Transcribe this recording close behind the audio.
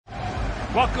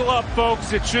Buckle up,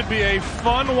 folks. It should be a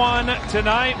fun one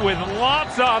tonight with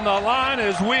lots on the line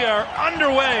as we are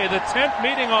underway. The 10th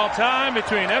meeting all time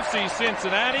between FC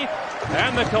Cincinnati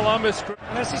and the Columbus Crew.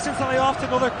 And FC Cincinnati off to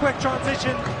another quick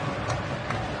transition.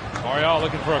 Barrial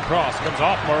looking for a cross. Comes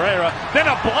off Moreira. Then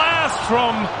a blast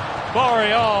from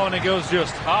Barrial, and it goes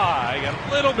just high.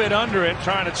 A little bit under it,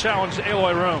 trying to challenge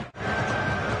Eloy Room.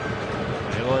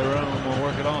 Eloy Room will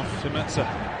work it off to Mensah.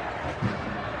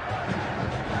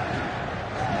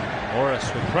 Morris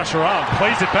with pressure on,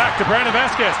 plays it back to Brandon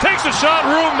Vasquez, takes a shot,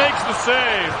 Room makes the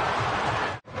save.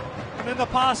 And in the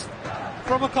pass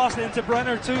from Acosta into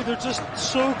Brenner too, they're just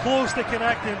so close to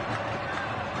connecting.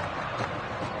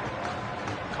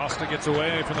 Acosta gets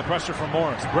away from the pressure from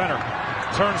Morris. Brenner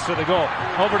turns to the goal,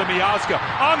 over to Miazga,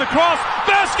 on the cross,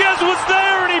 Vasquez was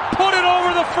there and he put it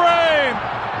over the frame.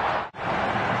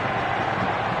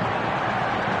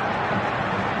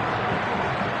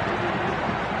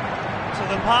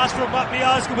 The pass from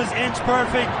Miazga was inch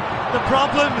perfect. The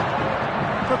problem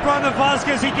for Brandon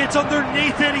Vasquez, he gets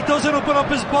underneath it, he doesn't open up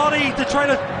his body to try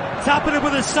to tap it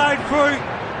with his side foot.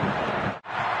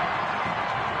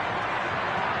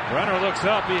 Brenner looks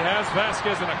up, he has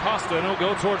Vasquez and Acosta, and he'll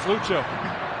go towards Lucho.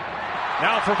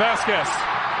 Now for Vasquez,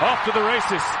 off to the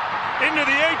races, into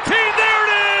the 18, there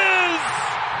it is!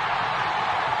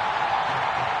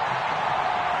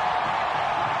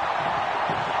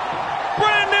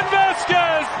 Brandon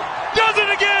Vasquez does it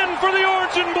again for the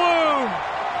orange and blue.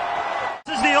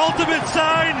 This is the ultimate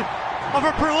sign of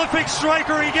a prolific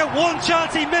striker. He gets one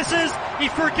chance, he misses, he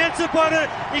forgets about it,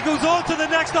 he goes on to the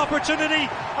next opportunity,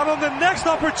 and on the next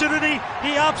opportunity,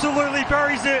 he absolutely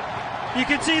buries it. You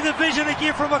can see the vision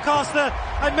again from Acosta.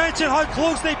 I mentioned how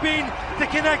close they've been to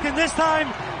connecting. This time,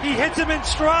 he hits him in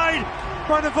stride.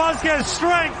 Brandon Vasquez,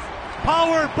 strength,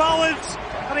 power, balance,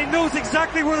 and he knows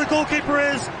exactly where the goalkeeper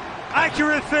is.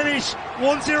 Accurate finish,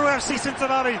 1-0 FC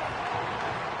Cincinnati.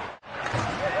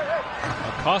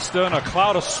 Acosta in a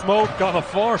cloud of smoke on the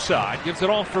far side, gives it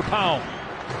off for Powell.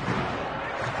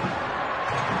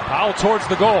 Powell towards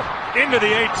the goal, into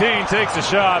the 18, takes a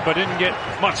shot, but didn't get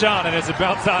much on it as it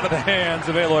bounced out of the hands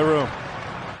of Eloy Room.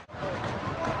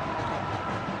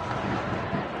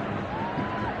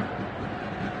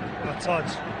 What a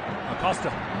touch.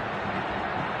 Acosta.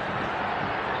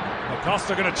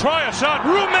 Acosta going to try a shot.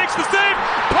 Room makes the save.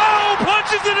 Powell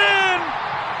punches it in.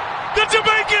 The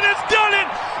Jamaican has done it.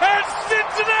 And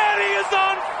Cincinnati is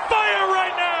on fire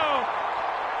right now.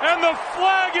 And the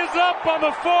flag is up on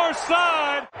the far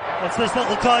side. What's this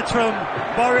little touch from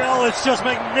Barrial? It's just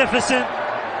magnificent.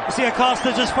 You see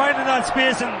Acosta just finding that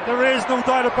space, and there is no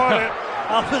doubt about it.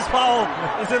 Alphas Powell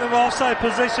is in an offside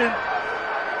position.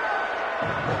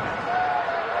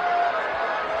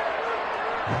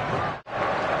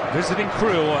 Visiting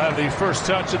Crew will have the first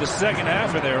touch of the second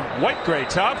half in their white-gray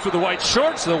tops with the white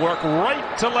shorts. They'll work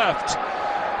right to left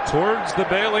towards the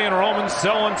Bailey and Roman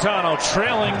Celentano,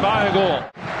 trailing by a goal.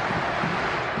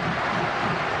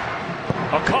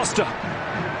 Acosta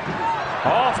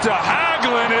off to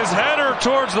Hagelin. His header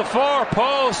towards the far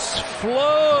post,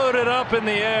 floated up in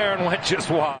the air and went just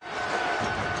wide.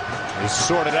 He's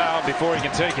sorted out before he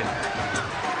can take it.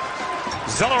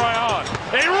 Zelarayan,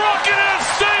 a rocket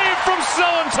save from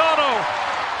Celentano.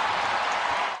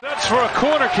 That's for a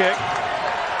corner kick.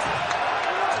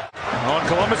 And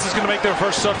Columbus is going to make their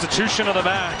first substitution of the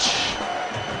match.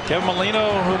 Kevin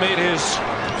Molino, who made his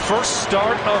first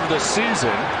start of the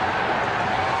season.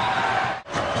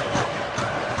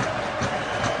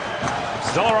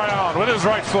 Zelarayan with his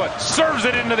right foot, serves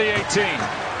it into the 18.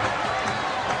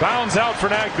 Bounds out for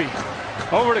Nagbe.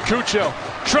 Over to Cucho,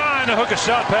 trying to hook a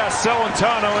shot past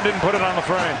Celentano and didn't put it on the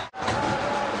frame.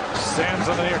 Sands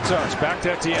on the near touch, back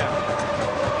to Etienne.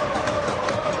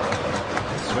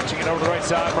 Switching it over the right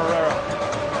side, Moreira.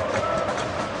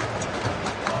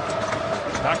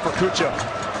 Back for Cucho.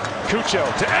 Cucho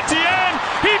to Etienne,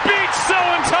 he beats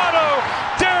Celentano.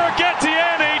 Derek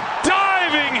Etienne, a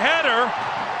diving header.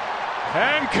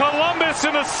 And Columbus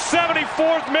in the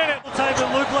 74th minute. Time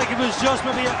it looked like it was just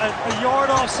maybe a yard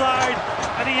offside,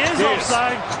 and he is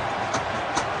offside.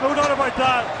 No doubt about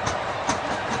that.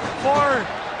 Far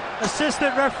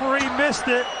assistant referee missed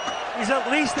it. He's at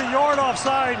least a yard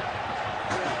offside.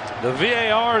 The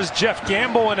VAR's Jeff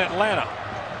Gamble in Atlanta.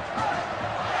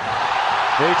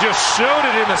 They just showed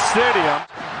it in the stadium.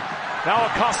 Now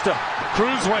Acosta.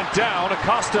 Cruz went down.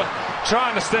 Acosta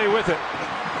trying to stay with it.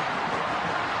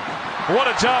 What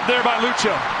a job there by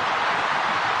Lucho.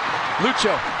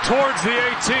 Lucho towards the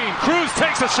 18. Cruz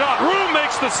takes a shot. Room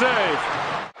makes the save.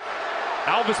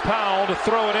 Alvis Powell to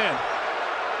throw it in.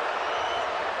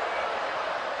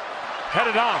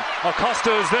 headed on.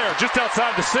 Acosta is there, just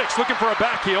outside the 6, looking for a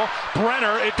back heel.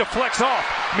 Brenner, it deflects off.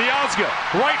 Miazga,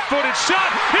 right-footed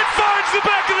shot. It finds the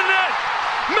back of the net.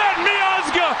 Matt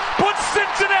Miazga puts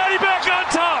Cincinnati back on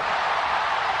top.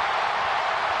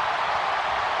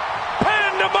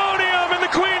 Pandemonium in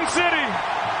the Queen City.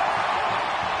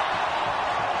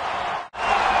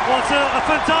 Well, it's a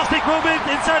fantastic moment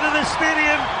inside of this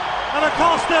stadium. And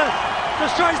Acosta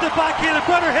just tries the backheel, and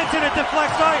Brenner hits it, it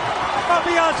deflects out. Matt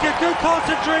Miazga, good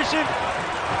concentration.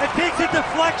 It takes a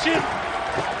deflection.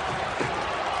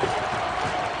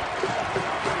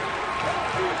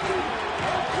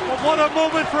 But what a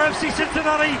moment for FC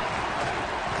Cincinnati.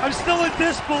 I'm still in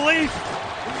disbelief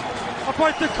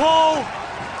about the call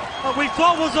that we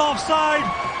thought was offside.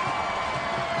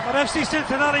 And FC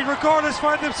Cincinnati, regardless,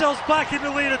 find themselves back in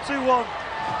the lead at 2-1.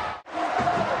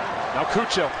 Now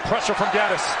Cucho, pressure from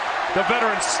Gaddis. The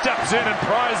veteran steps in and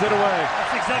pries it away.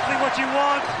 That's exactly what you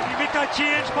want. You make that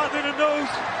change, pat in the nose.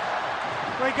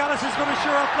 Ray Gaddis is going to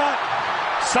shore up that.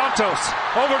 Santos,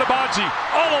 over to Baji,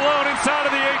 all alone inside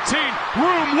of the 18.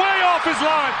 Room way off his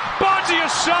line. Baji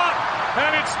a shot,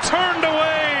 and it's turned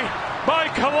away by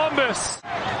Columbus.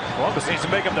 Columbus needs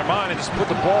to make up their mind and just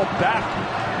put the ball back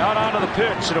out onto the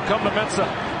pitch. It'll come to Mensah.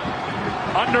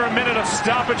 Under a minute of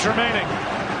stoppage remaining.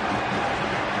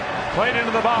 Played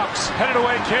into the box, headed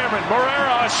away Cameron.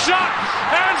 Moreira, a shot,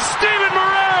 and Steven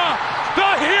Moreira,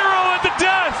 the hero at the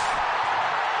death.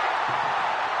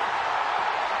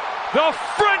 The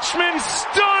Frenchman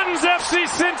stuns FC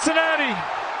Cincinnati.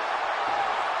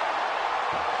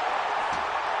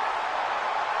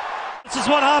 This is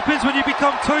what happens when you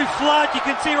become too flat. You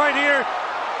can see right here,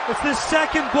 it's the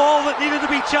second ball that needed to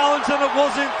be challenged and it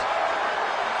wasn't.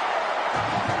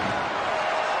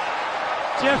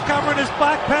 Jeff Cameron is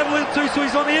backpedaling too, so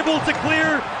he's unable to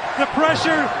clear the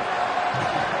pressure.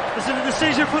 Is it a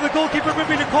decision for the goalkeeper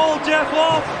maybe to call Jeff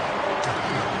off?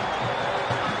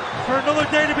 For another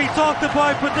day to be talked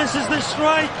about, but this is the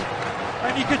strike.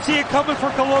 And you can see it coming for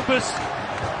Columbus.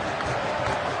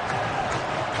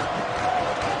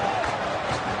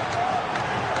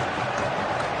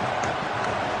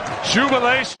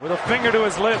 Jubilation with a finger to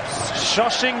his lips,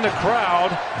 shushing the crowd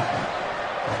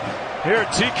here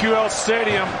at TQL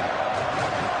Stadium,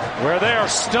 where they are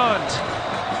stunned.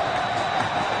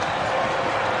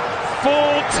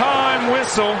 Full-time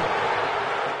whistle.